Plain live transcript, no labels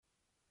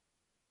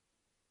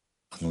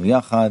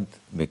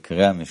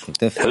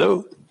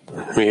Hello,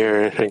 we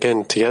are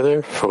again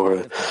together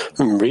for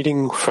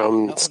reading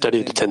from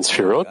Study the Ten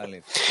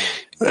Sefirot.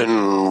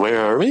 And where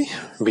are we?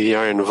 We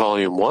are in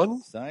Volume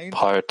 1,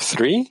 Part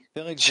 3,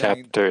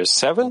 Chapter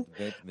 7,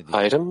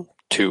 Item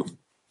 2,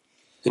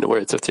 in the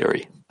words of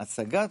theory.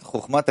 השגת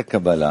חוכמת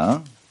הקבלה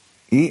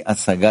היא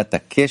השגת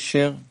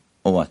הקשר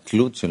או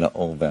התלות של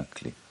האור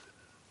והכלי.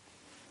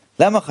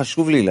 למה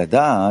חשוב לי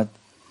לדעת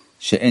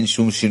שאין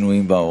שום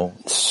שינויים באור?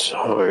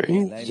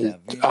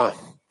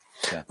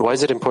 Why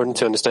is it important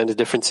to understand the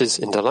differences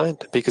in the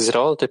light? Because it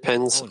all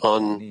depends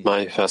on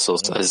my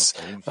vessels. As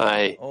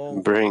I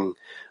bring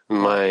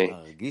my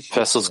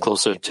vessels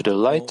closer to the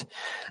light,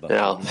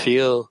 I'll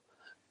feel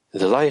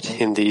the light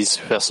in these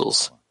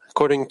vessels.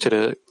 According to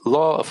the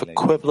law of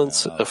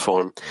equivalence of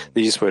form,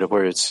 these were the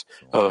words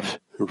of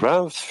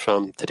Rav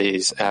from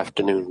today's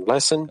afternoon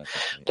lesson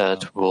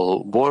that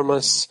will warm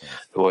us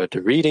for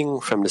the reading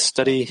from the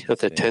study of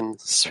the Ten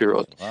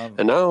Sefirot.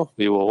 And now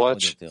we will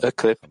watch a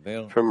clip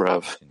from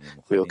Rav.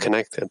 We will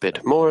connect a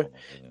bit more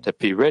to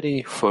be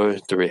ready for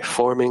the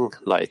reforming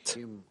light.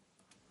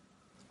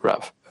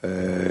 Rav.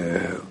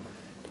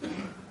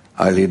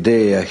 We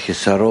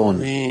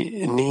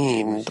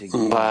need,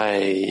 by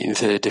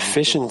the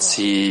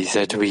deficiency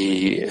that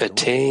we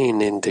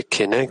attain in the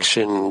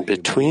connection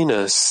between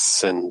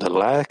us and the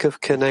lack of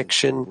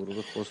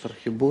connection,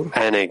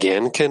 and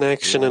again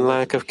connection and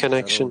lack of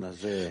connection,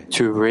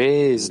 to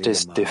raise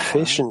this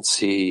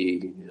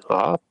deficiency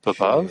up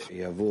above,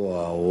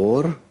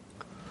 for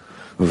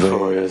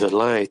the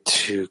light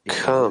to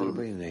come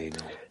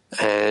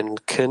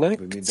and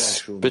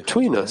connect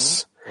between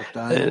us.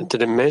 And to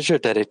the measure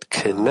that it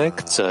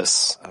connects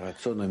us,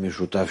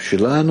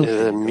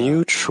 the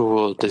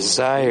mutual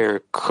desire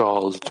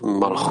called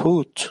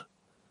Malchut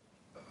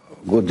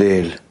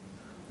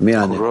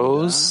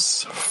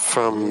grows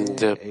from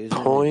the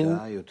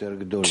point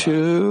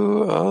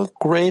to a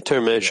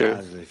greater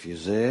measure.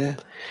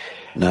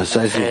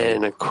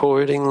 And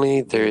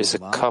accordingly, there is a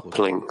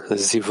coupling, a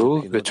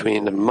zivug,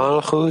 between the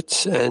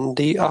Malchut and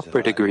the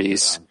upper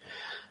degrees.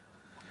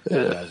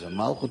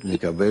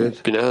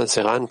 Binah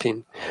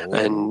Zeranpin,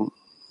 and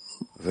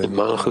the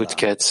Malchut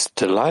gets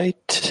the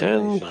light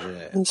and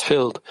it's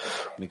filled.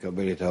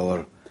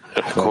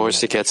 Of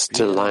course, it gets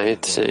the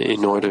light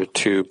in order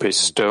to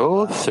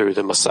bestow through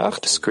the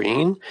Masach, the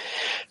screen,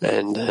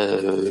 and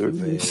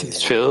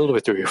it's filled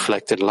with the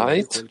reflected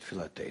light.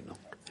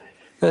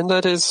 And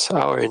that is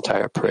our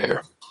entire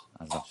prayer.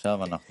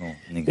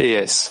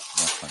 Yes.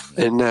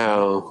 And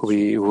now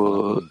we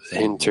will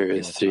enter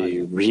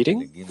the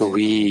reading.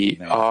 We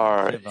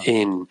are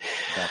in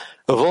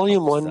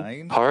Volume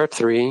 1, Part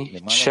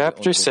 3,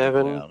 Chapter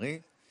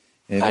 7,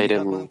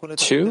 Item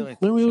 2.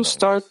 And we will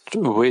start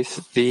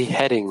with the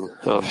heading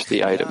of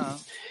the item.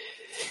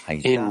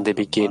 In the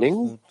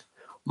beginning,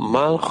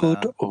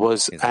 Malchut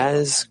was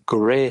as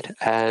great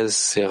as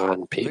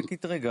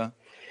Zeranpin,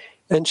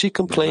 and she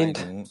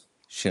complained,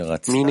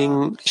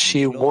 meaning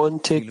she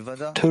wanted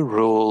to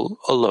rule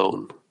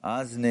alone.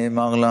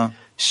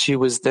 She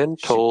was then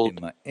told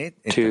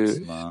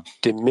to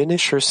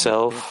diminish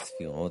herself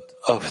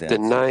of the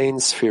 9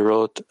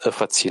 Sefirot of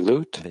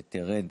Atzilut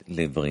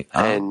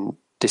and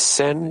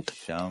descend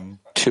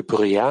to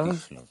Bria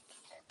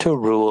to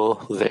rule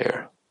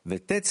there.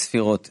 These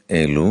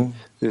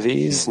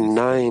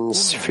 9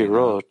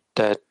 Sefirot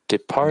that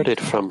departed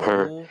from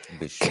her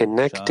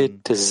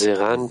connected to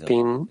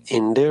Zeranpin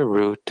in their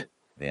root,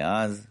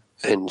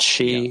 and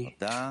she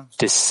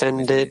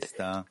descended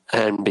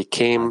and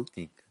became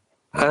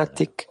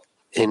Atik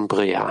in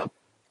Bria.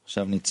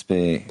 Now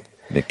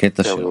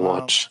we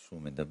watch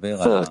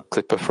a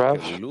clip of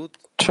Rav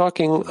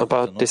talking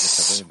about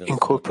this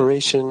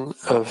incorporation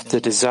of the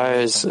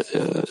desires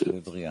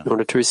in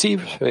order to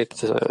receive,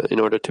 in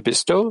order to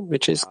bestow,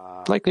 which is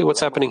likely what's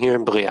happening here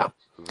in Bria.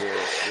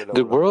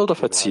 The world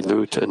of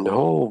Atzilut and the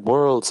whole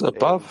worlds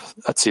above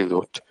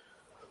Atzilut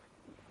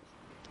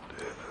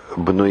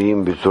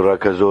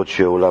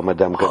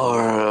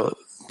are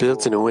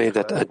built in a way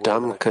that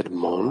Adam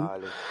Kadmon,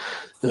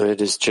 it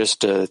is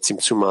just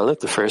Tzimtzum Aleph,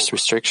 the first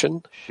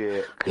restriction,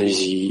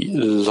 the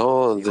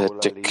law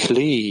that the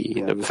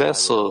Kli, the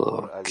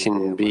vessel,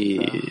 can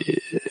be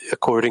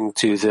according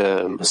to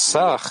the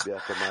Masach,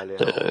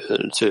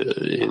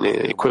 in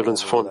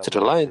equivalence form to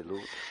the light,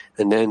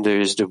 and then there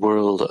is the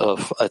world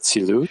of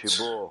Atzilut,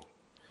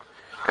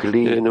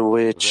 in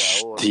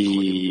which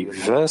the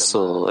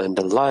vessel and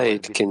the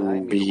light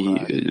can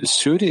be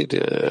suited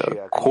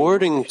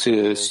according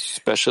to a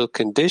special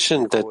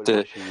condition, that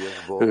the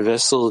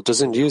vessel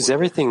doesn't use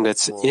everything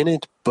that's in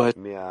it, but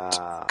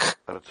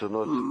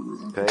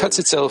cuts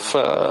itself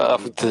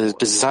of the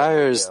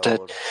desires that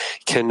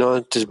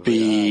cannot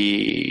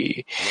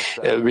be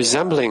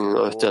resembling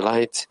of the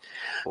light.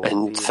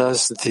 And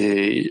thus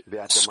the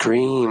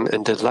screen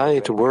and the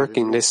light work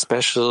in this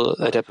special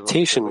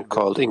adaptation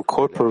called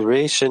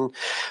incorporation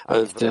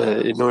of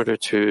in order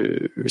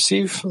to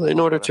receive, in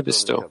order to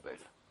bestow.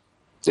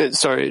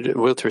 the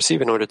will to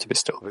receive in order to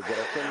bestow.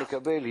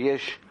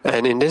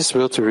 And in this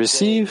will to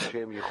receive,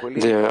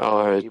 there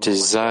are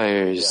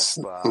desires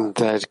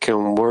that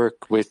can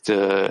work with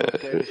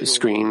the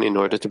screen in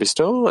order to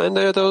bestow, and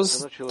there are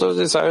those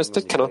desires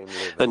that cannot.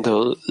 And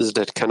those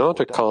that cannot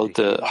are called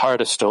the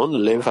heart of stone,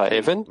 lev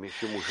ha'even.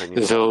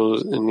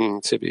 Those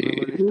need to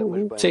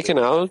be taken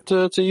out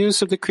to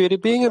use of the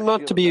created being and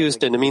not to be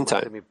used in the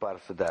meantime.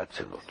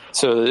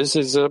 So this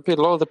is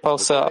below the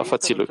parsa of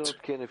Atzilut.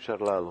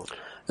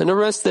 And the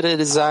rest of the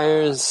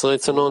desires,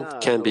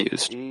 Retzonot, can be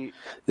used.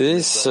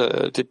 This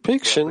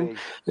depiction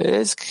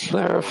is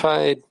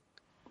clarified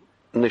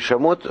in the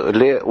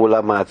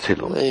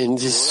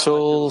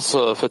souls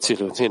of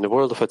Atzilut. In the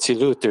world of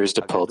Atzilut, there is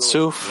the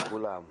Partsuf,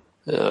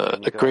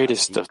 the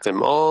greatest of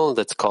them all,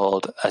 that's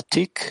called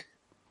Atik.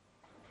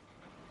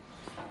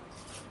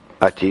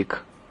 Atik.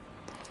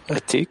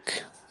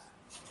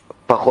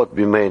 Below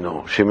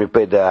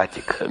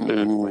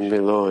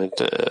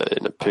it,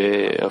 in the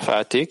pay of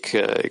Atik,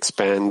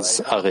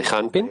 expands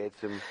Arechanpin.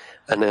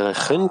 And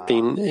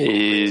Arechanpin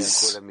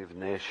is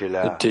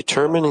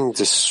determining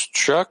the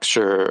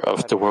structure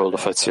of the world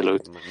of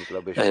Atzilut.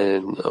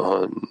 And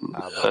on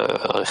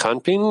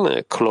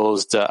Arechanpin,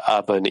 close the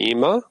Abba and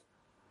Ima,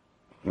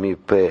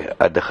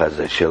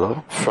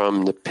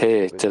 from the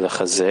Peh to the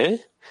Chazeh,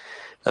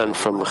 and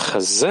from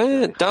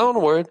Chazeh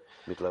downward,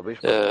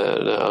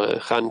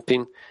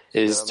 Arechanpin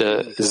is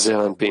the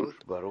Zeranpin.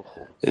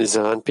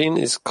 Zeranpin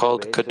is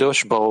called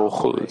Kadosh Baruch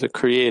Hu, the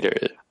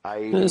Creator.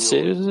 This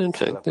is, in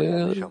fact,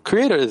 the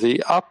Creator,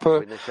 the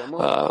upper,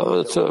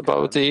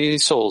 about the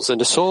souls.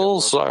 And the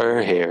souls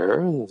are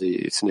here,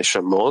 these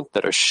neshamot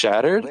that are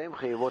shattered,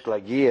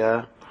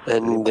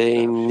 and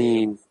they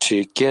need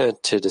to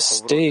get to the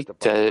state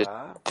that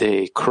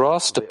they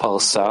cross the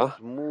palsa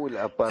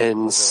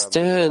and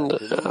stand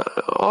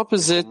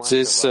opposite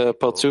this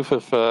partsuf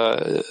of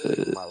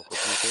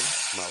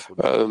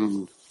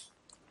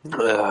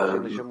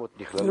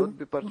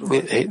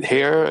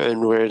here,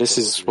 and where this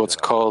is what's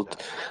called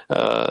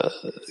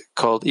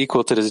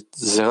equal to the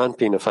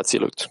Zeranpin of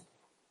Atzilut.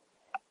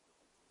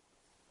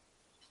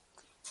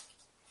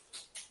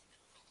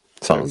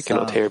 Sorry, we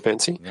cannot hear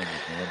Bensi.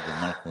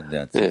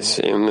 Yes,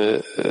 in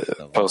the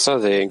Parsa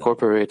they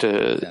incorporate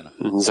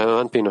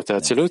Zeranpin of the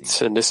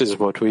Atzilut, and this is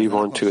what we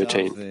want to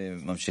attain.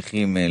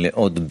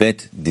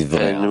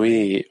 And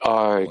we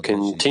are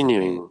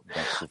continuing.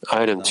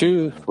 Item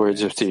 2,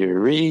 words of the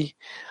Uri.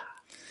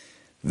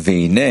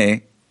 The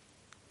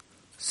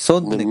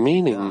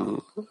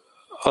meaning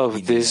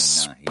of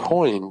this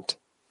point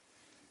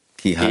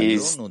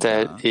is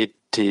that it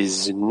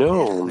is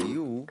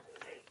known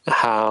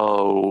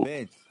how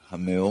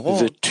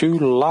the two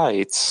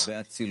lights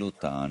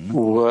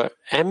were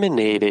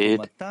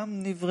emanated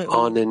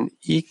on an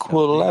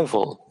equal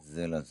level.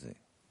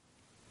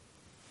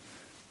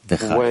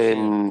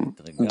 When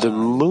the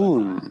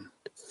moon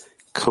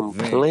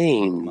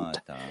complained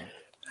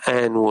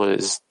and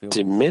was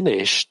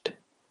diminished,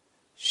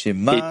 it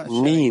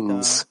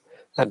means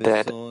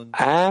that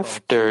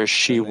after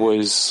she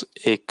was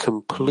a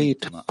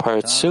complete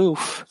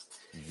Partsuf,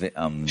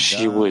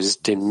 she was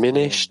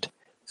diminished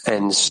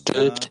and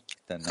stood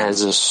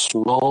as a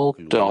small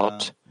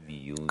dot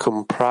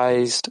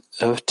comprised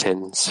of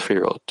 10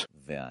 Sefirot.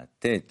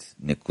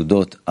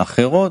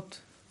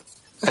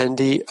 And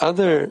the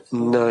other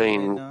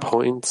 9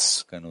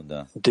 points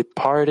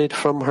departed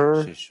from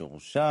her,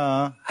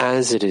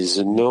 as it is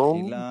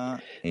known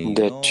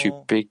that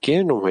to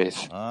begin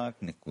with,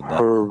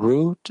 her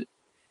root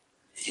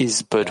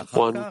is but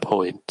 1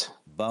 point,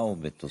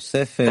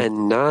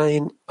 and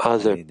 9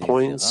 other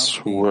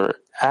points were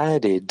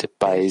added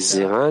by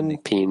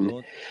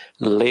Zeranpin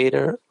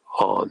later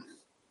on.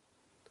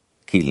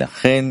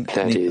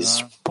 That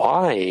is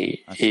why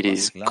it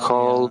is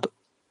called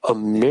a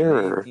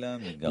mirror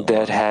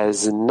that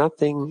has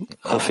nothing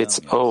of its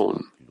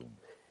own.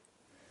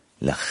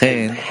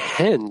 And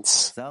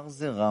hence,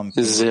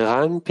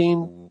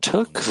 Zeranpin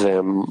took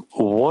them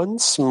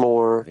once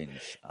more,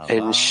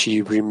 and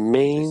she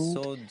remained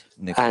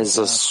as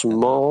a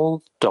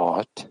small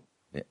dot.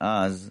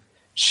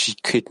 She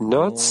could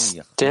not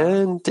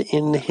stand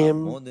in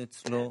him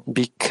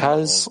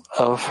because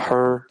of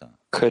her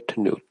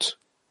katnut,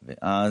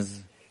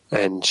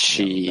 and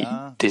she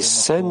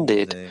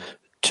descended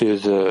to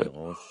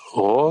the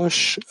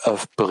Rosh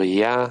of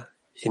Bria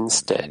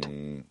instead.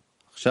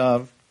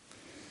 And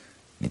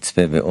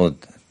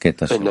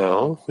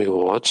now we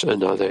will watch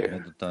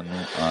another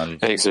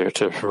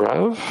excerpt of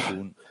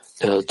Rav.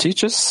 It'll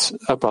teach us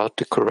about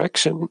the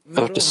correction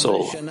of the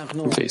soul.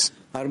 Please,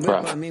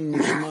 Rav.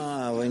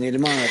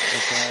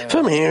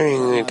 From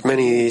hearing it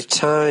many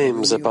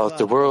times about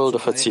the world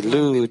of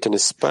Atzilut, and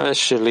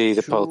especially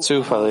the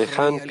Parzuf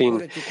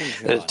Alechanpin,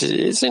 that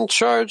is in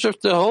charge of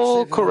the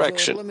whole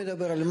correction.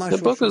 The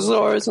Book of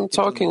Zohar isn't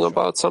talking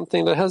about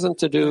something that hasn't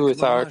to do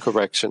with our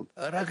correction.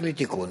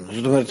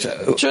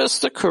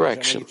 Just the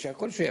correction.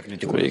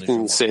 We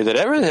can say that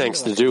everything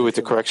has to do with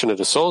the correction of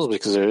the souls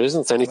because there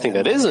isn't anything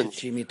that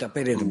isn't.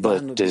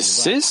 But the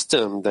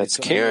system that's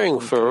caring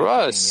for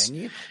us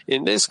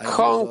in this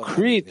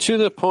concrete, to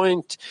the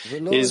point,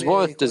 is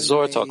what the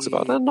Zohar talks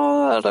about, and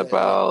not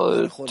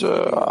about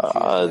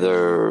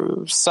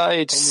other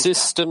side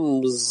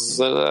systems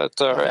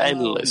that are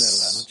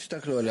endless.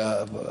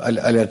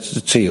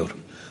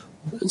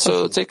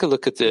 So take a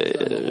look at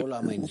the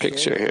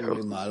picture here.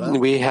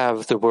 We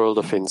have the world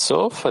of Ein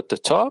Sof at the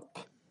top.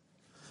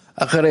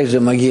 And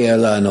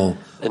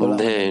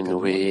then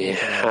we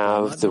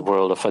have the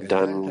world of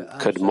Adan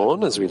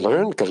Kadmon, as we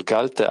learned,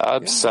 Galgalta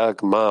Ab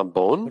Sag Ma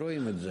Bon.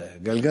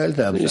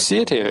 You see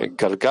it here,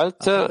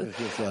 Galgalta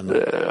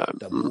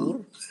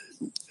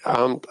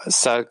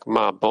Sag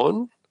Ma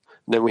Bon.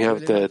 Then we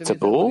have the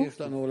Tabur,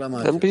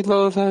 and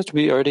below that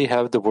we already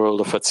have the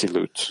world of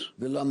Atzilut.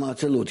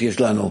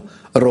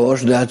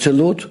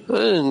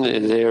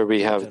 And there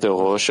we have the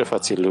Rosh of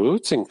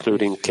Atzilut,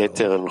 including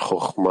Keter and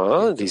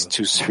Chokhmah, these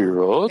two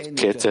Sefirot,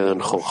 Keter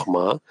and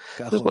Chokhmah.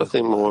 There's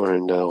nothing more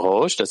in the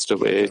Rosh, that's the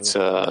way it's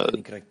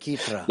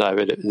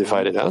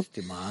divided out.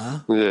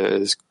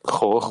 There's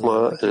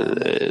Chokhmah,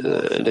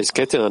 there's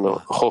Keter and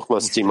Chokhmah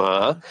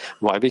Stima.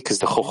 Why? Because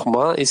the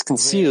Chokhmah is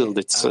concealed,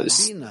 it's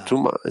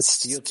Tuma,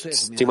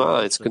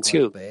 it's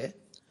concealed.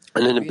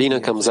 And then the Bina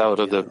comes out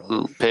of the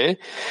Peh,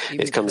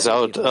 it comes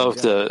out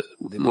of the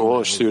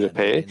Rosh through the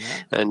Peh,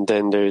 and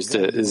then there's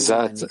the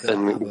Zat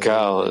and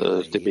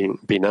Gal, the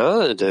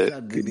Bina,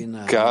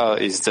 the Gal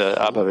is the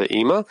Abba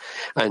Ve'ima,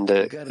 and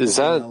the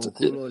Zat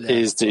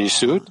is the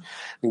Yisud.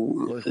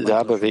 The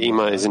Abba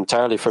Ve'ima is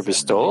entirely for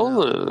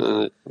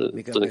bestowal,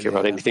 doesn't care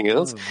about anything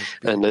else,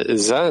 and the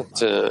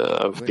Zat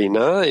of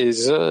Bina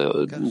is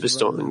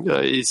bestowing,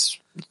 is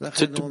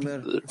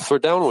for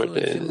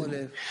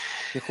downward.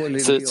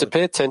 So to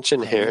pay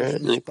attention here,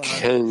 it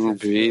can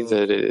be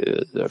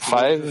that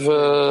 5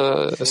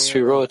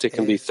 Sefirot, it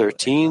can be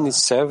 13,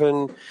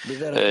 7,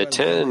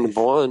 10,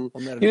 1,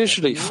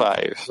 usually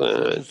 5.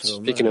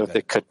 Speaking of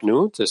the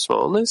Katnut, the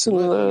smallness, and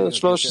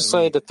Shlosh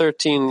side, the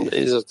 13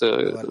 is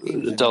the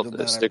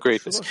adultness, the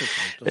greatness.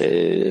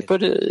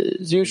 But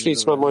usually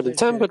it's not more than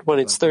 10, but when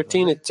it's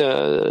 13, it's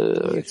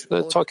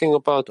talking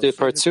about the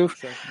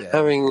Parzuf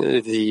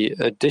having the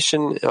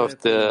addition of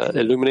the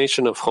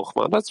illumination of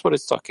Chokhmah. That's what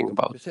it's talking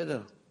about.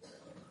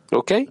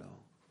 Okay?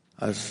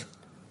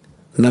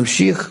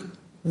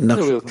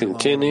 We'll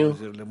continue.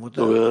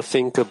 We'll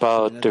think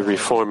about the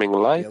reforming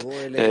light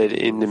that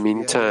in the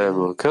meantime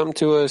will come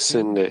to us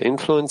and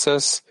influence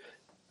us.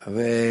 And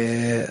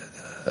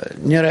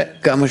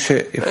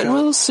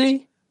we'll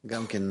see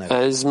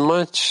as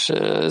much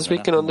as we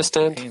can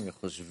understand.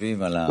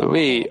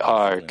 We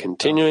are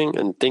continuing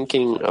and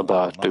thinking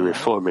about the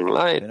reforming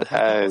light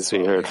as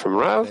we heard from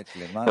Rav,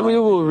 and we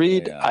will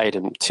read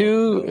item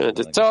 2 at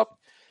the top.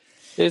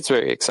 It's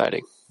very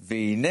exciting.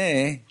 And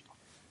the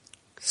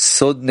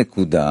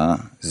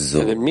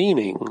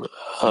meaning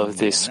of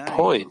this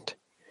point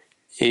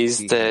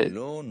is that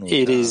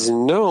it is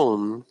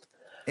known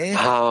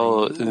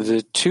how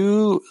the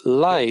two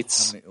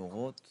lights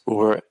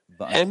were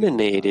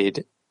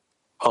emanated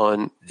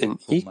on an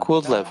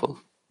equal level.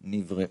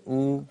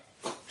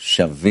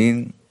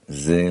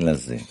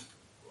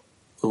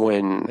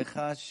 When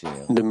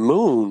the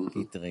moon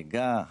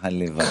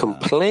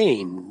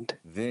complained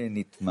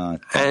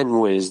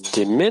and was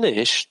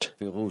diminished,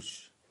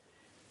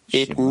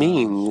 it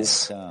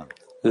means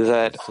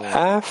that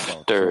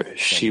after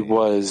she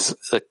was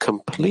a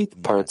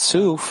complete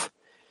Parzuf,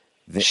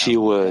 she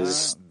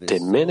was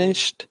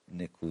diminished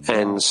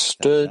and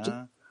stood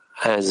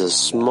as a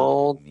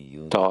small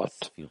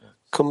dot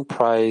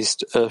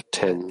comprised of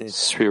 10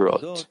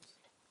 Sefirot.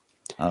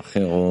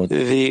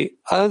 The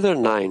other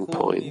 9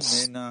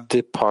 points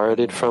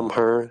departed from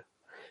her,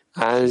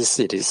 as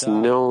it is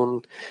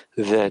known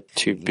that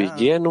to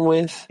begin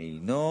with,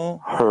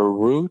 her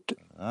root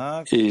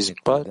is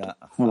but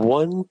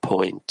 1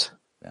 point,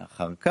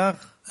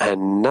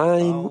 and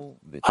 9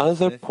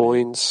 other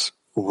points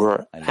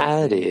were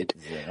added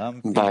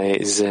by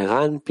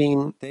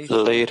Zeranpin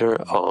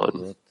later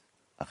on.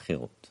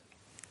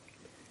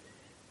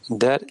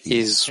 That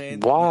is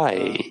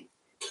why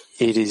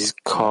it is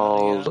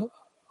called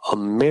a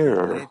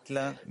mirror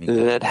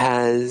that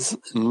has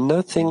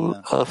nothing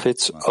of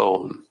its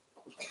own.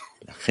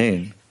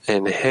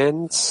 And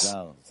hence,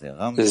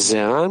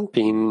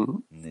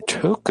 Zeranpin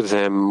took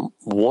them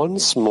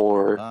once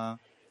more,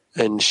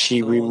 and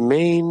she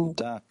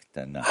remained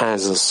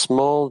as a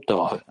small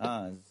dot.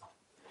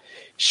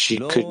 She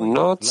could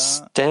not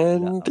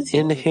stand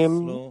in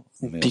him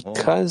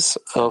because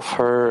of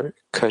her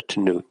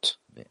katnut,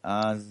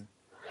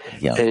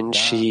 and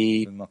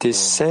she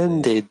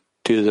descended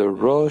to the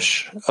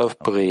Rosh of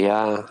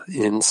Bria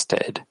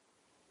instead.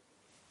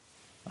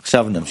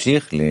 עכשיו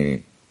נמשיך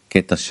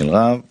לקטע של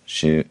רב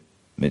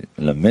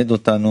שמלמד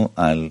אותנו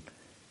על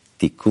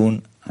תיקון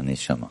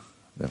הנשמה.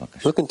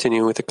 בבקשה. We'll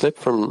continue with a clip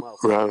from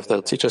Rav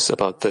that'll teach us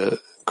about the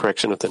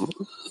correction of the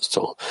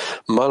soul.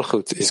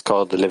 Malchut is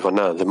called the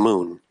Levana, the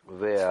moon.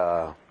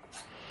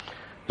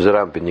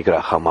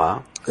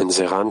 And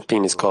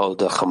Zeranpin is called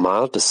the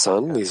Chama, the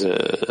sun. These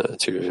are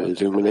two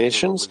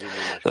illuminations.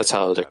 That's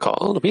how they're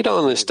called. We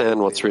don't understand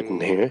what's written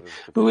here,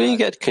 but we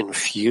get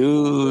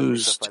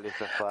confused.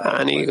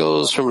 And he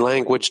goes from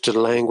language to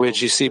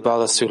language. You see,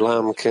 Baal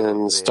HaSulam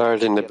can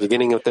start in the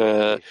beginning of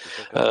the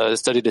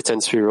study the Ten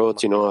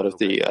Sefirot, out of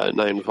the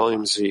 9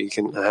 volumes. He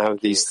can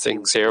have these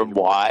things here.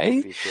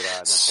 Why?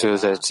 So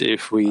that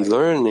if we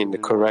learn in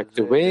the correct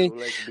way,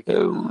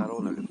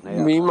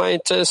 we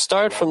might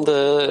start from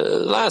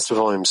the last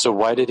volume. So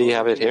why did he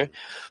have it here?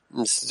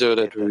 So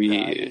that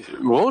we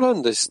won't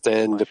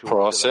understand the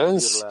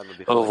process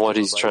of what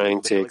he's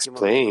trying to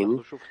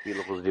explain.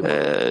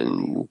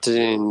 And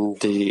in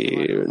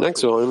the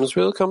next volumes,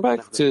 we'll come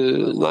back to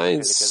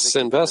lines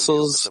and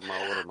vessels,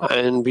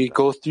 and we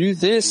go through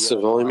this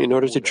volume in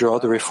order to draw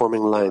the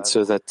reforming line,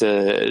 so that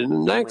the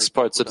next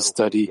parts of the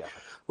study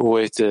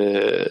with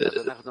the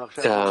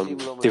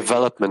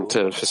development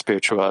of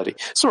spirituality.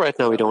 So right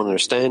now we don't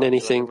understand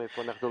anything.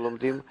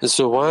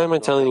 So why am I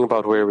telling you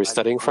about where we're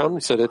studying from?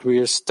 So that we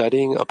are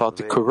studying about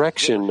the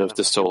correction of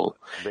the soul.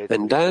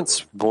 And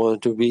that's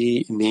what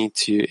we need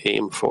to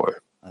aim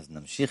for.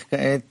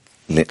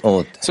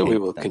 So we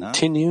will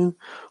continue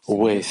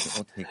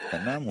with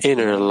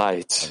inner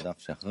light.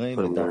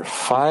 Number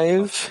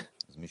 5.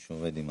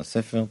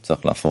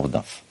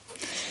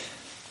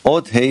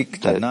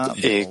 That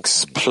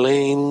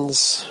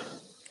explains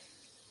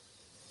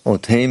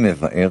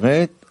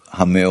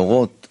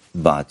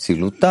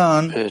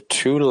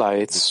two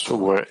lights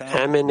were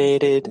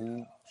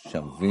emanated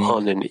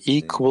on an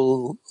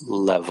equal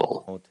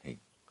level.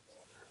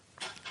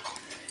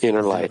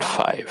 Inner light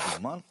 5.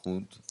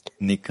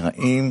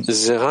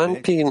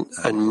 Zeranpin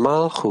and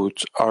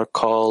Malchut are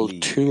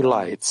called two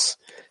lights,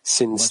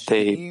 since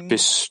they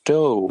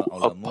bestow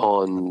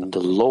upon the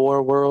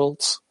lower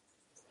worlds.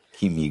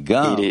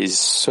 It is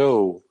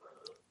so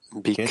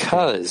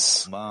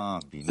because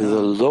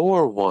the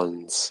lower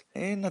ones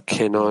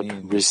cannot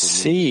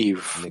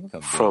receive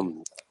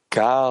from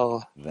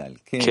Gal,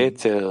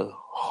 Keter,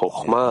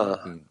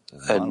 Chokhmah,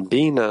 and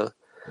Bina.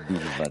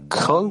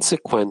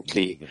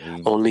 Consequently,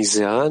 only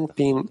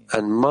Zeranpin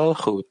and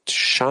Malchut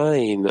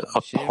shine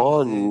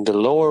upon the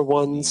lower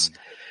ones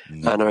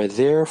and are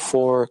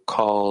therefore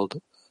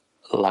called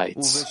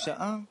lights.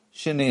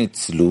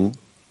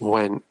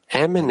 When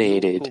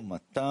emanated,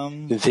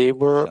 they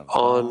were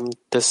on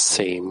the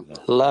same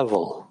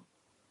level.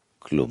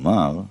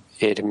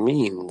 It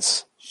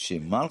means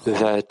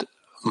that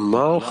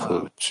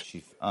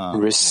Malchut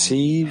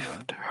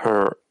received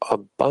her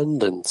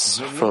abundance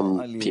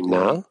from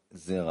Bina,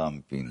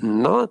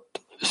 not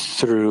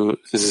through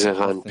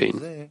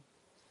Zeranpin.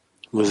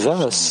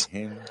 Thus,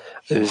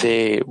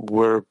 they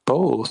were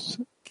both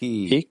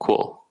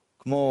equal.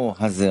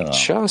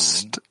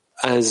 Just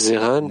as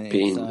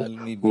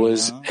Zeranpin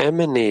was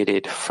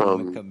emanated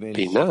from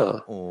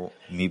Bina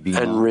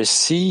and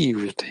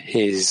received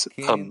his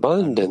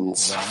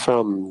abundance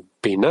from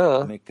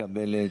Bina,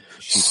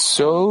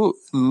 so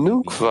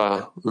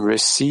Nukva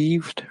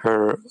received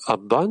her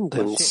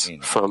abundance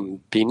from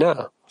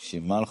Bina.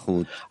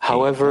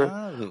 However,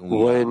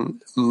 when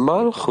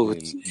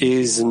Malchut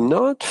is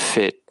not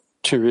fit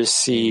to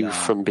receive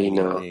from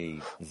Bina,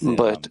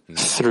 but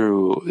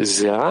through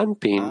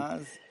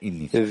Zeranpin,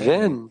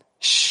 then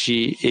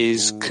she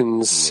is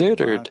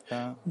considered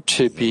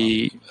to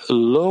be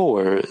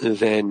lower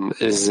than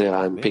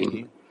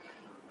Zeranpin,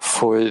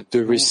 for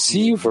the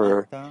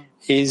receiver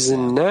is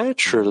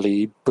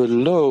naturally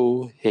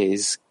below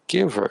his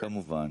giver.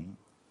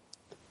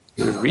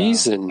 The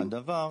reason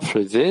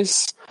for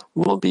this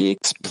will be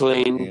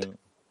explained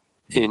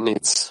in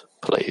its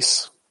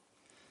place.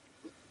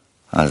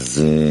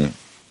 So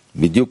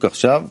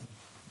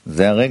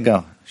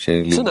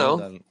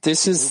now,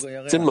 this is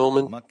the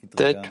moment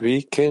that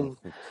we can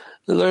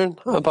learn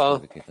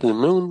about the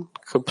moon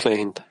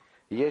complaint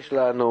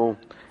and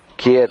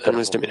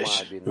was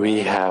diminished.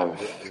 We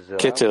have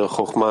Keter,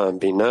 Chokhmah,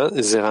 Bina,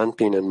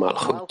 Zeranpin, and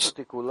Malchut.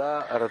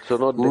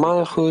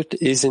 Malchut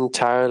is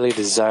entirely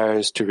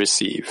desires to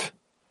receive.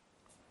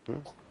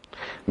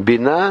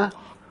 Bina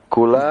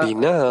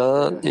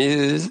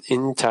is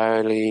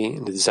entirely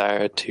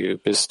desire to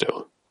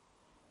bestow.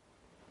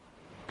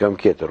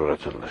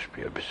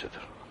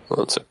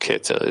 Also,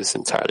 Keter is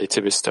entirely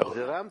to bestow.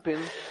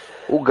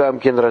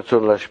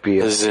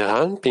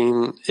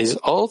 Zeranpin is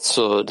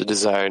also the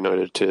desire in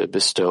order to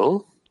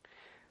bestow.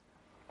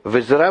 And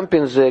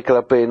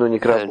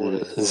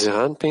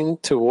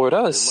Zeranpin toward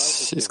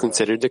us is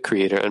considered the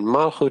creator, and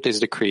Malchut is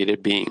the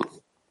created being.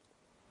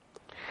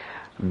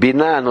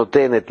 Bina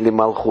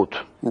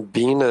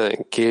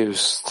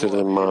gives to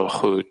the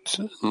Malchut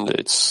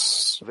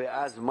its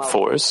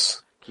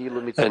force,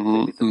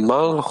 and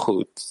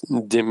Malchut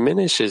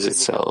diminishes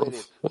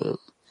itself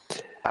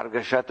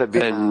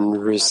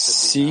and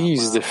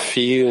receives the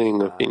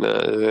feeling of Bina,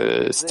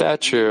 the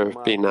stature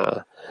of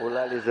Bina.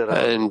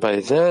 And by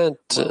that,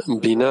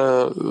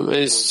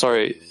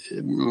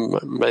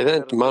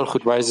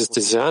 Malchut rises to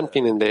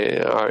Zeranpin and they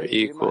are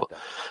equal.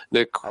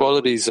 The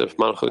qualities of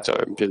Malchut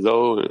are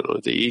below,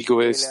 the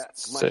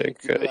egoistic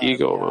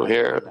ego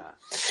here.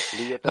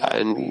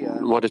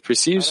 And what it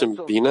receives from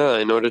Bina,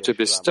 in order to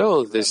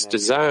bestow this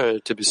desire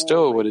to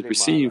bestow what it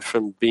received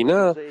from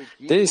Bina,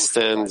 this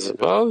stands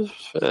above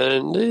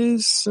and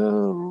is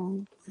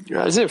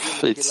as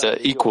if it's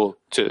equal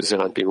to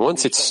Zeranpin.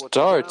 Once it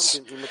starts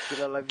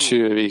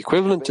to be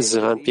equivalent to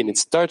Zeranpin, it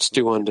starts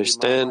to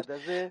understand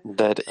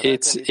that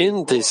it's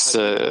in this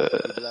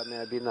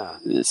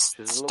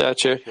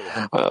stature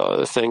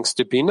thanks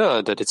to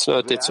Bina, that it's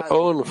not its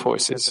own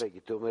forces.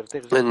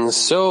 And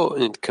so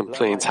it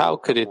complains, how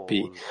could it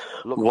be?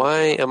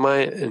 Why am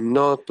I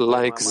not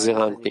like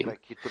Zeranpin?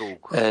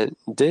 And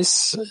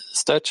this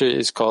stature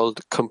is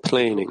called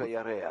complaining.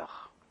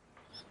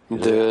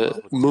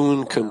 The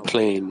moon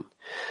complain.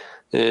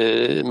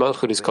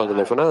 Malchut is called the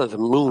Lefanah, the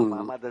moon.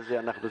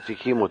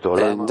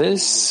 And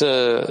this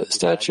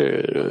stature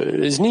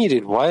is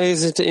needed. Why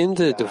is it in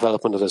the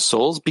development of the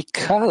souls?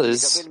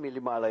 Because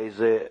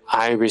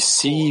I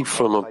receive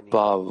from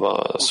above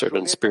a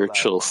certain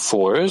spiritual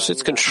force.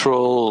 It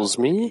controls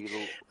me,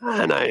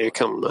 and I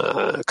become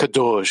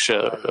kadosh,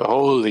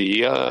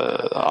 holy,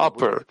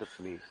 upper.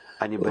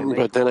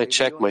 But then I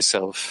check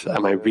myself.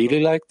 Am I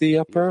really like the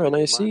upper? And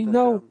I see,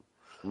 no.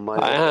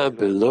 I have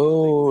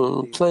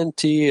below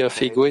plenty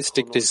of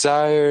egoistic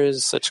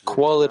desires, such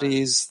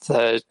qualities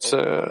that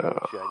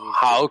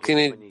how can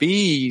it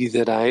be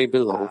that I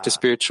belong to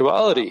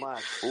spirituality?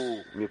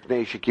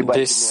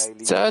 This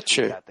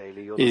stature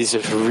is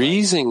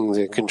freezing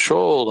the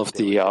control of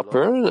the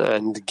upper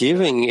and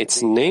giving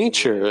its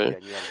nature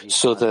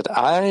so that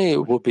I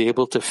will be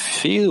able to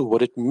feel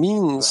what it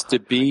means to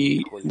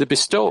be the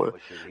bestower.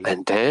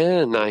 And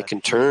then I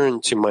can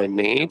turn to my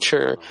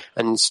nature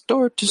and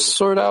start to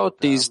sort out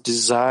these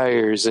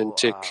desires and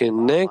to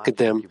connect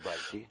them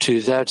to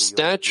that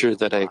stature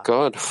that I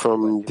got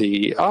from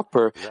the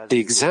upper, the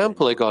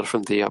example I got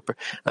from the upper,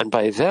 and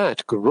by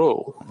that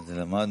grow.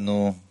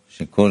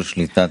 So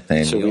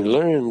we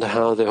learned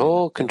how the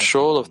whole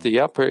control of the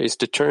upper is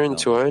to turn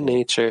to our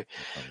nature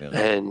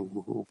and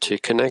to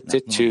connect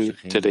it to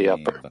the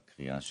upper.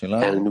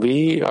 And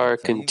we are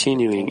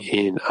continuing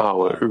in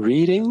our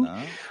reading.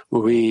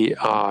 We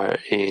are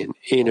in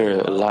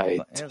Inner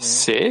Light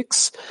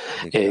 6,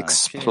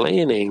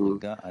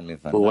 explaining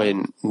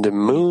when the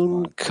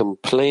moon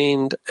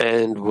complained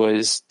and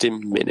was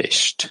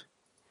diminished.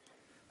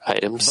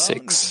 Item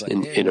 6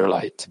 in Inner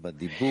Light.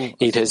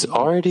 It has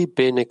already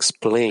been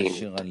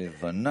explained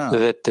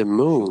that the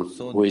moon,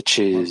 which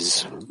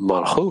is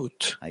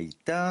Malchut,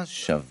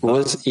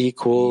 was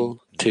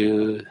equal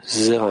to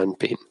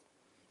Zeranpin,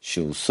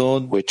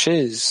 which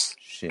is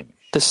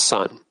the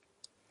sun.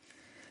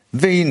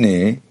 At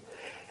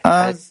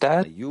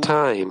that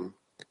time,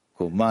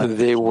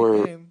 they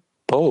were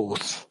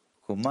both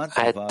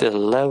at the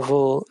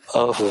level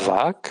of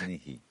Vak,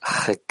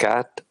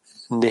 Chagat,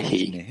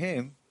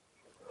 Nehi.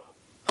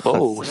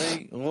 Both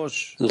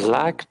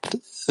lacked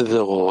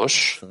the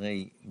Rosh,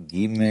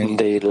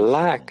 they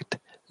lacked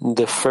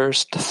the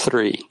first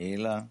three,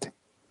 Gimel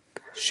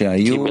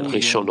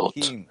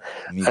Rishonot,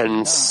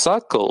 and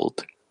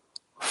suckled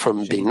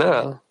from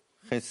Binah,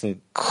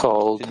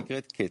 called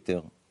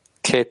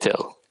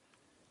Keter.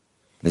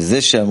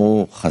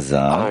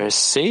 Our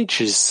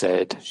sages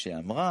said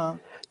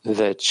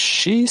that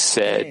she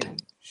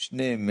said,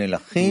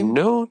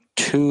 no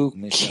two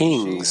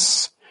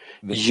kings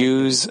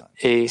use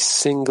a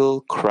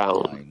single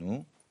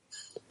crown,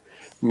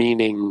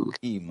 meaning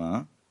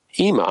Ima.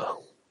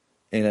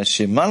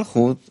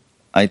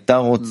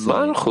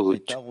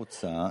 Malchut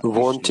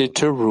wanted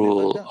to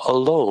rule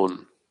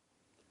alone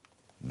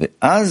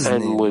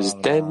and was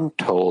then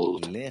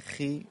told,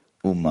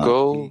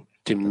 go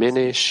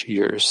diminish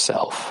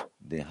yourself,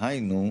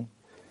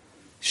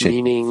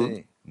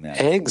 meaning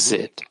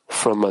exit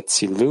from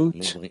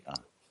Atzilut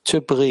to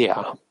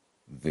Bria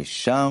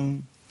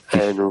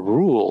and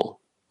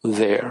rule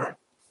there.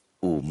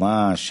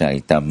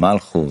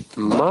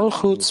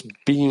 Malchut's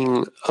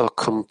being a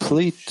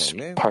complete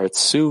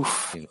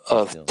partsuf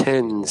of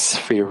 10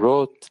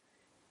 Sefirot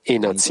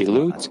in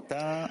Atzilut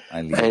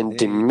and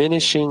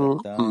diminishing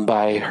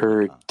by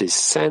her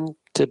descent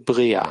to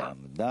Bria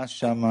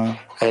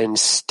and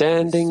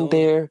standing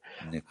there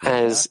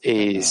as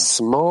a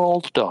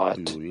small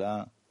dot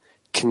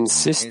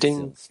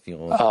consisting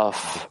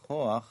of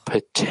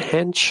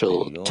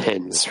potential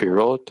 10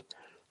 Sefirot,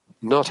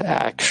 not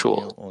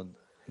actual,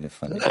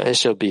 as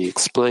shall be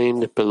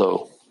explained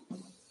below.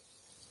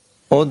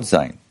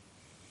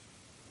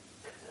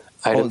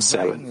 Item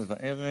 7.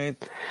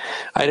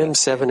 Item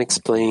 7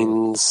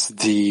 explains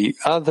the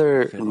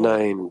other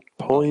 9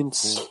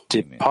 points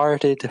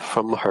departed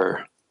from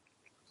her.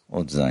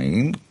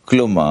 Item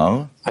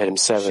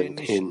 7,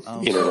 in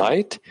inner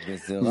light,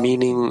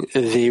 meaning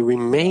they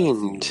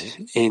remained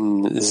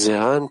in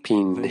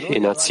Zeranpin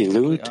in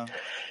Atzilut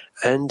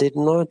and did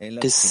not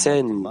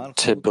descend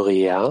to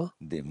Bria,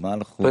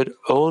 but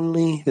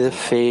only the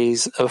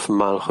phase of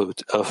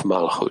Malchut of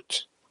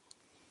Malchut.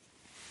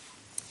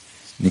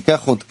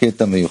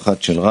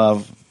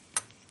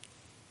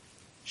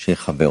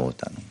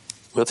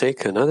 We'll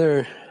take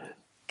another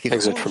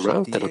excerpt from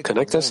Rav that will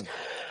connect us.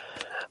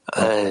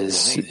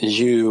 As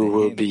you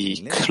will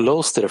be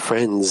close to the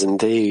friends and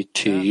they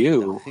to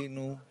you,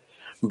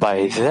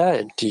 by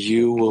that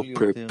you will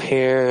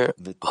prepare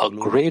a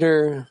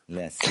greater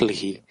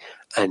kli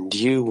and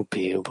you will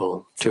be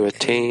able to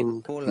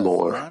attain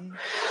more.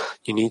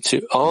 You need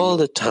to all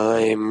the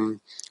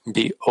time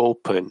be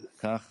open.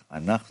 By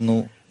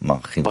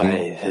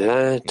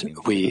that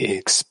we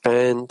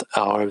expand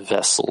our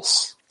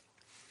vessels.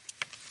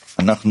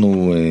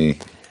 We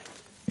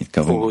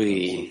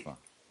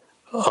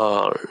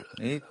are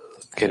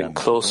getting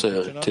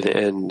closer to the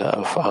end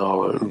of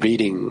our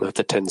reading of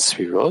the Ten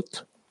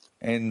Sefirot.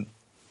 And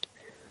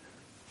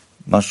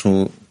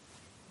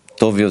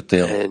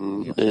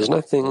there's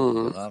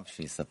nothing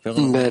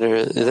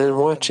better than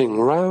watching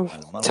Rav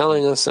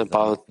telling us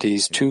about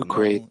these two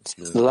great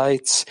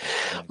lights,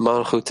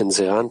 Malchut and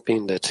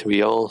Zeranpin, that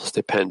we all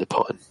depend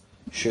upon.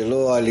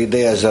 Not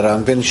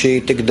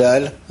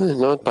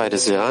by the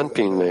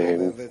Zeranpin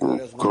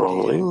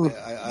growing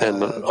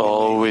and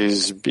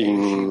always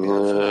being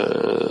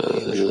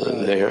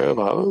there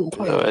about,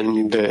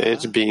 and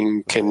it's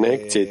being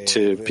connected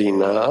to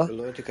Binah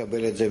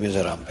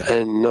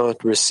and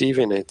not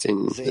receiving it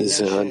in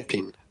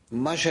Zeranpin.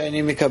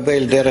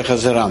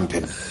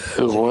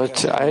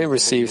 What I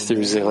receive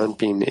through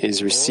Zeranpin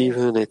is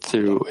receiving it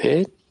through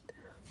it,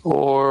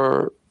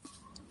 or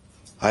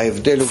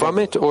from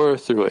it, or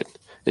through it.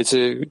 It's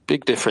a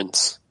big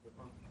difference.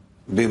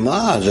 By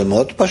what?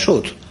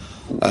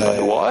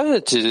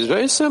 It is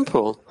very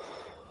simple.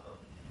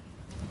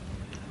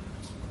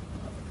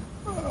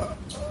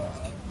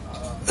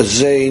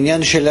 It's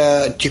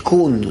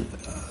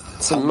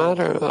a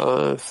matter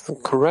of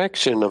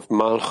correction of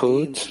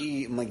Malchut.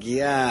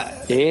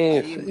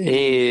 If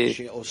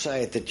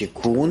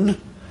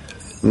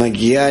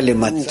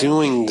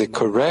doing the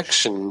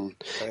correction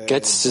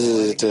gets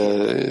to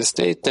the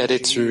state that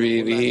it's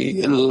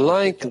really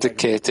like the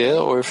Keter,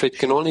 or if it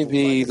can only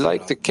be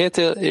like the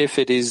Keter if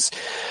it is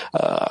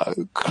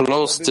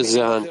close to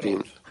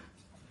Zeranpin.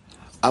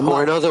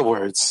 Or in other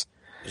words,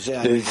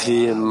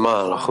 the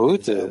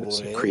Malchut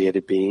is a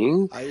created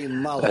being,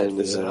 and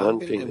the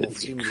Zeranpin is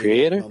the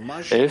creator.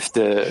 If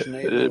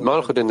the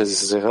Malchut and the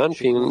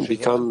Zeranpin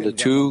become the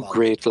two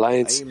great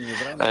lights,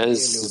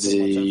 as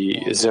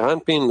the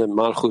Zeranpin, the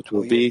Malchut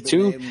will be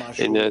too,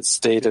 in that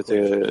state of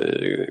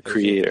the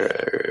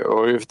creator.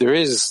 Or if there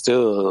is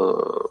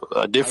still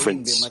a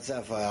difference,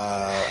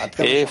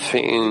 if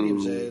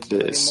in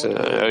this,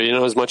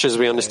 as much as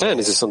we understand,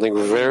 this is something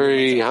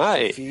very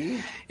high.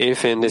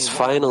 If in this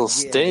final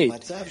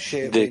state,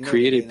 the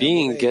created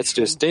being gets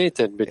to a state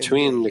that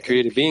between the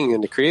created being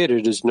and the creator,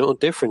 there's no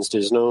difference,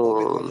 there's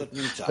no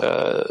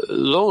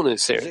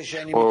lowness there.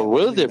 Or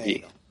will there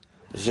be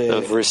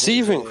of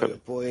receiving from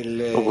it?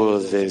 Will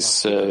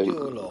this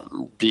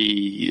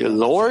be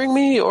lowering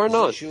me or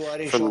not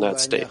from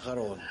that state?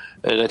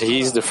 And that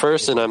he's the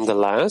first and I'm the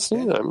last,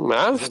 and I'm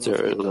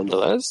after and I'm the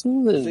last.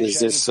 Is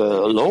this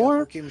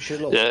lower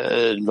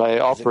by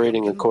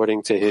operating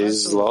according to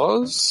his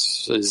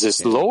laws? Is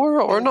this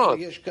lower or not?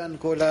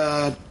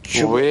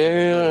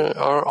 Where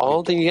are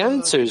all the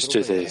answers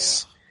to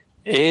this?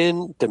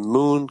 In the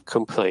moon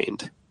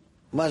complained.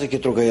 What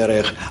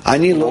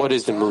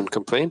is the moon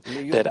complaint?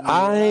 That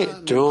I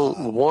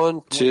don't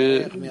want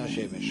to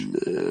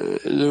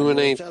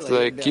illuminate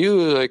like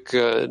you, like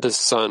the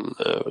sun.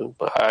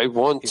 I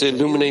want to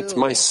illuminate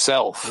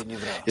myself.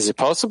 Is it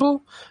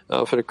possible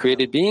for the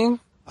created being?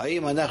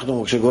 Can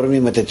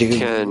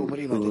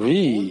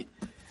we,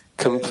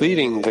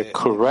 completing the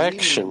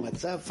correction,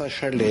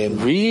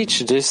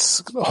 reach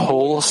this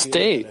whole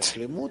state?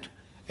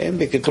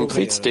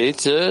 Complete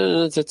state,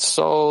 that's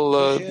all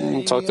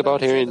talked about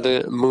here in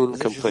the moon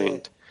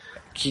complaint.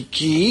 And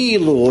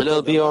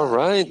it'll be all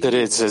right that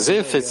it's as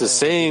if it's the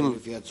same.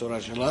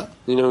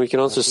 We can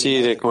also see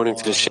it according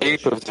to the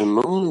shape of the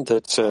moon,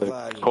 that's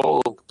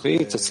whole,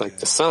 complete, it's like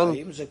the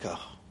sun.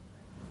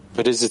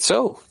 But is it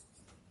so?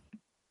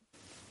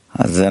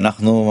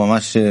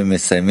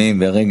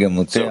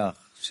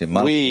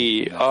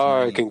 We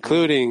are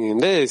concluding in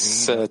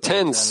this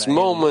tense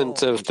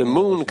moment of the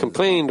moon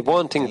complaint,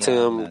 wanting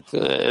to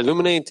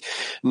illuminate,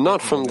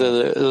 not from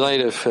the light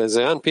of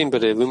Zeranpin,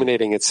 but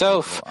illuminating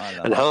itself.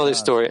 And how this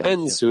story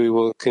ends, we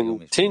will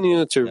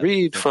continue to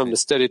read from the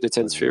study of the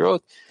Ten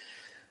Sefirot.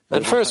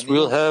 And first,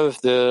 we'll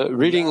have the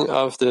reading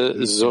of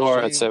the Zohar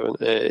at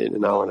in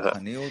an hour and a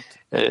half.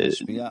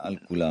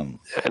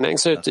 An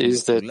excerpt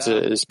is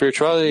that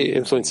spirituality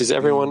influences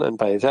everyone, and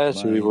by that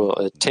we will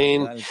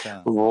attain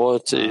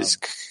what is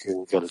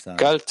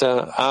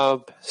Galgalta,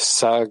 Ab,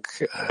 Sag,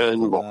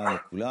 and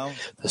more.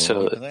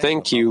 So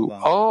thank you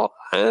all,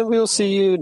 and we'll see you